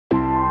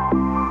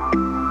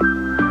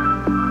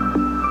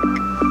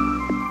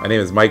name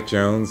is Mike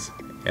Jones,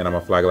 and I'm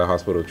a Flagler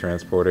Hospital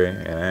transporter,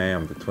 and I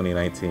am the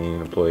 2019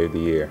 Employee of the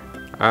Year.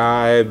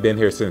 I've been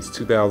here since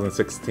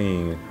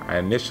 2016. I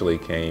initially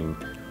came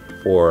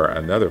for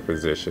another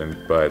position,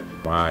 but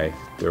my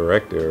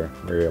director,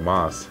 Maria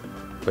Moss,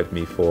 put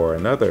me for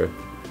another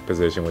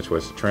position, which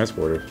was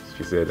transporter.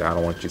 She said, I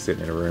don't want you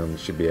sitting in a room, you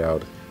should be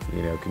out,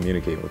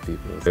 communicating with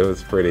people. It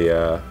was pretty,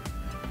 a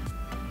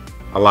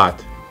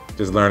lot.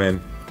 Just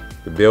learning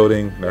the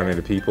building, learning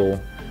the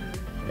people,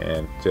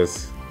 and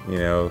just,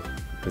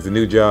 it's a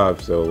new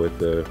job, so with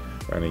the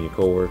learning your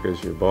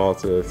coworkers, your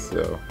bosses,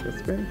 so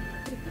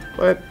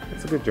but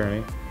it's a good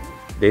journey.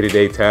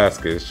 Day-to-day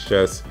task is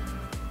just,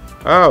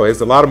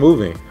 it's a lot of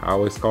moving. I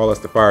always call us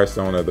the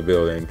Firestone of the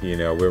building.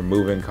 We're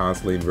moving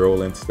constantly,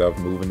 rolling stuff,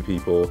 moving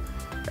people.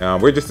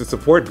 We're just a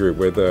support group.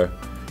 We're the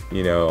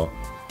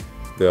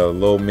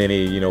little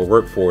mini,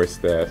 workforce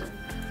that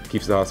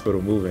keeps the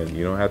hospital moving.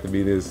 You don't have to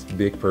be this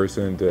big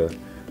person to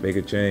make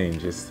a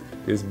change.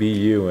 Just be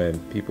you,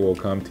 and people will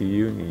come to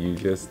you. You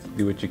just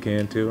do what you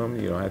can to them.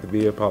 You don't have to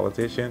be a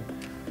politician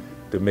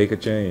to make a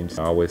change.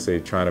 I always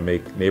say trying to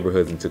make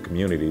neighborhoods into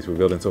communities. We're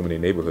building so many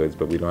neighborhoods,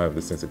 but we don't have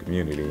the sense of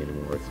community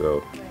anymore.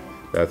 So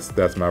that's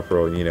my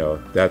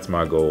that's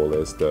my goal,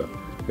 is to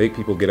make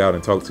people get out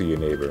and talk to your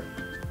neighbor.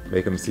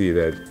 Make them see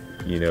that,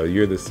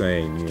 you're the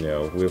same,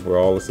 we're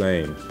all the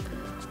same,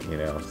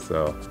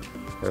 so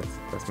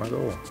that's my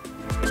goal.